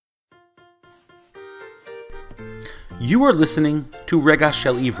You are listening to Rega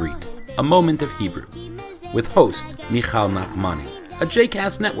Shel Ivrit, a moment of Hebrew, with host Michal Nachmani, a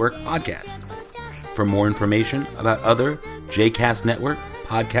JCast Network podcast. For more information about other JCast Network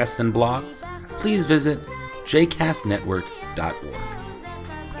podcasts and blogs, please visit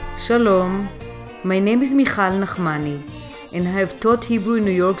jcastnetwork.org. Shalom, my name is Michal Nachmani, and I have taught Hebrew in New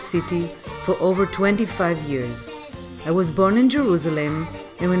York City for over 25 years. I was born in Jerusalem,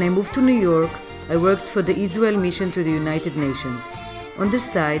 and when I moved to New York, I worked for the Israel Mission to the United Nations. On the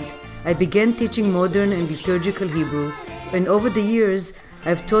side, I began teaching modern and liturgical Hebrew, and over the years,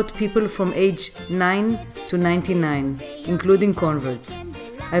 I've taught people from age 9 to 99, including converts.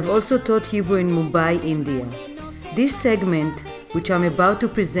 I've also taught Hebrew in Mumbai, India. This segment, which I'm about to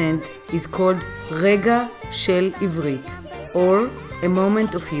present, is called Rega Shel Ivrit, or A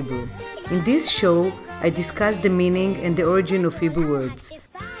Moment of Hebrew. In this show, I discuss the meaning and the origin of Hebrew words.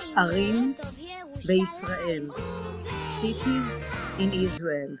 Arim Israel, cities in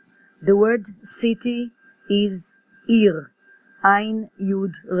Israel. The word city is Ir, Ein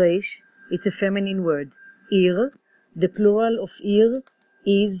Yud Resh. It's a feminine word. Ir. The plural of Ir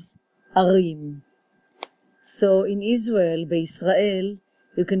is Arim. So in Israel, Israel,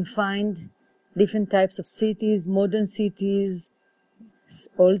 you can find different types of cities, modern cities,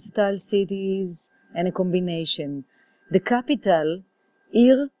 old-style cities, and a combination. The capital,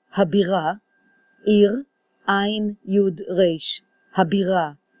 Ir Habira, Ir, Ein Yud Resh,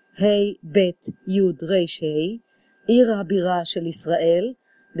 Habira, Hey Bet Yud Resh Hey, Ir Habira Shel Israel,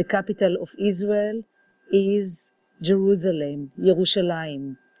 the capital of Israel, is Jerusalem,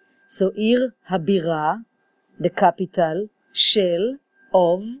 Yerushalayim. So Ir Habira, the capital, Shel,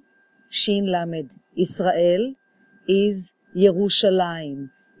 of, Shin Lamed, Israel, is Yerushalayim,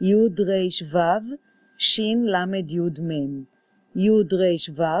 Yud Resh Vav, Shin Lamed Yud Mem, Yud Resh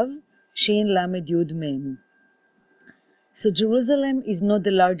Vav, Shin Lamed Yud Mem. So Jerusalem is not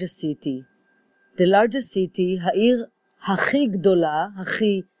the largest city. The largest city, Ha'ir Hachi Gdola,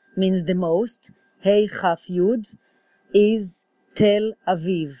 Hachi means the most, Hey Chaf Yud, is Tel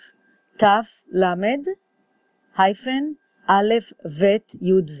Aviv. Taf Lamed, hyphen, Aleph Vet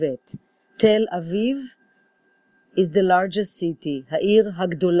Yud Vet. Tel Aviv is the largest city, Ha'ir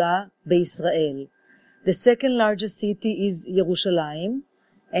Hagdola Be'Israel. The second largest city is Yerushalayim,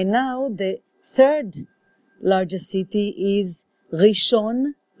 and now the third largest city is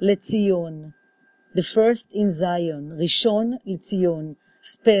Rishon LeZion, the first in Zion. Rishon LeZion,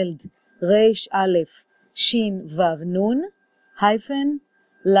 spelled Resh Aleph Shin Vav Nun hyphen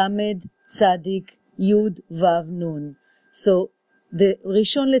Lamed Tzadik Yud Vav Nun. So the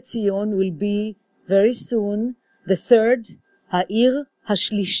Rishon LeZion will be very soon the third, Ha'ir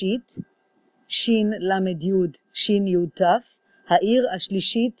Hashlishit, Shin Lamed Yud, Shin Yud Taf, Ha'ir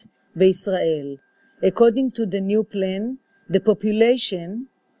Hashlishit Be'Israel. According to the new plan, the population,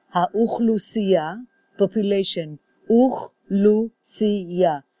 Ha'uchlusiya, population,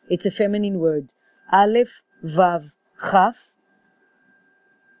 Uchlusiya, it's a feminine word, Aleph Vav Chaf,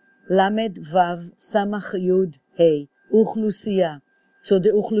 Lamed Vav Samach Yud Hey, Uchlusiya. So the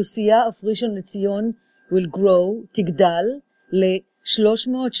Uchlusiya of Rishon LeZion will grow, Tigdal,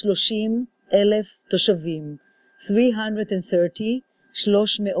 ל-330,000 תושבים.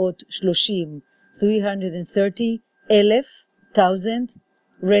 330,000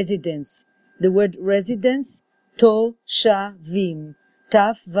 residents. The word residents, תושבים.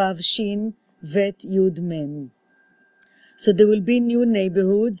 Taf Vav Shin Vet Yud Mem. So there will be new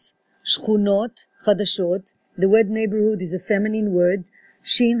neighborhoods, שכונות חדשות. The word neighborhood is a feminine word,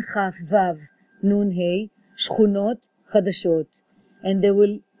 Shin Chaf Vav Nun Hey, שכונות חדשות. And they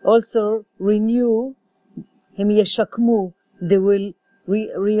will also renew, הם ישקמו, they will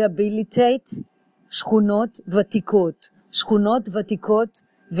rehabilitate שכונות ותיקות. שכונות ותיקות,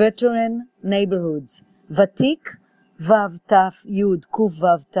 veteran neighborhoods. ותיק, Vav Taf Yud Kuf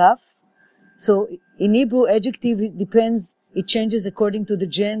Vav Taf. So in Hebrew, adjective, it depends, it changes according to the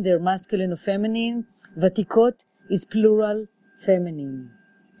gender, masculine or feminine. Vatikot is plural feminine.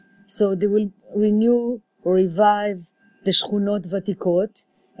 So they will renew or revive the Shchunot Vatikot,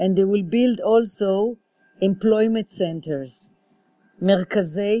 and they will build also employment centers.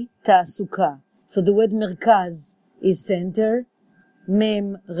 Merkazei Ta'asuka. So the word Merkaz is center,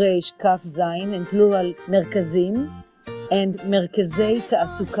 Mem, Resh, Kaf, Zayin, and plural Merkazim, and Merkazei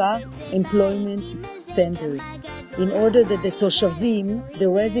Ta'asuka, employment centers. In order that the Toshavim, the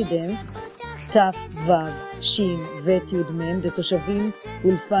residents, Taf, Vav, Shin, Vet, Yud, Mem, the Toshavim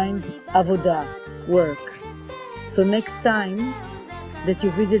will find Avodah, work. So next time that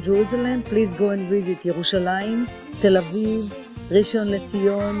you visit Jerusalem, please go and visit Yerushalayim, Tel Aviv, Rishon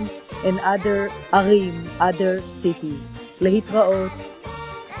LeZion, and other Arim, other cities. Lehitraot.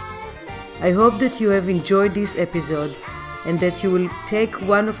 I hope that you have enjoyed this episode and that you will take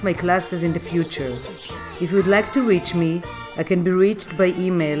one of my classes in the future. If you would like to reach me, I can be reached by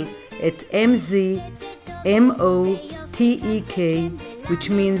email at mzmotek, which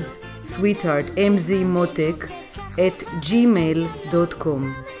means sweetheart, mzmotek,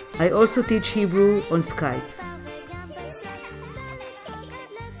 @gmail.com. I also teach Hebrew on Skype.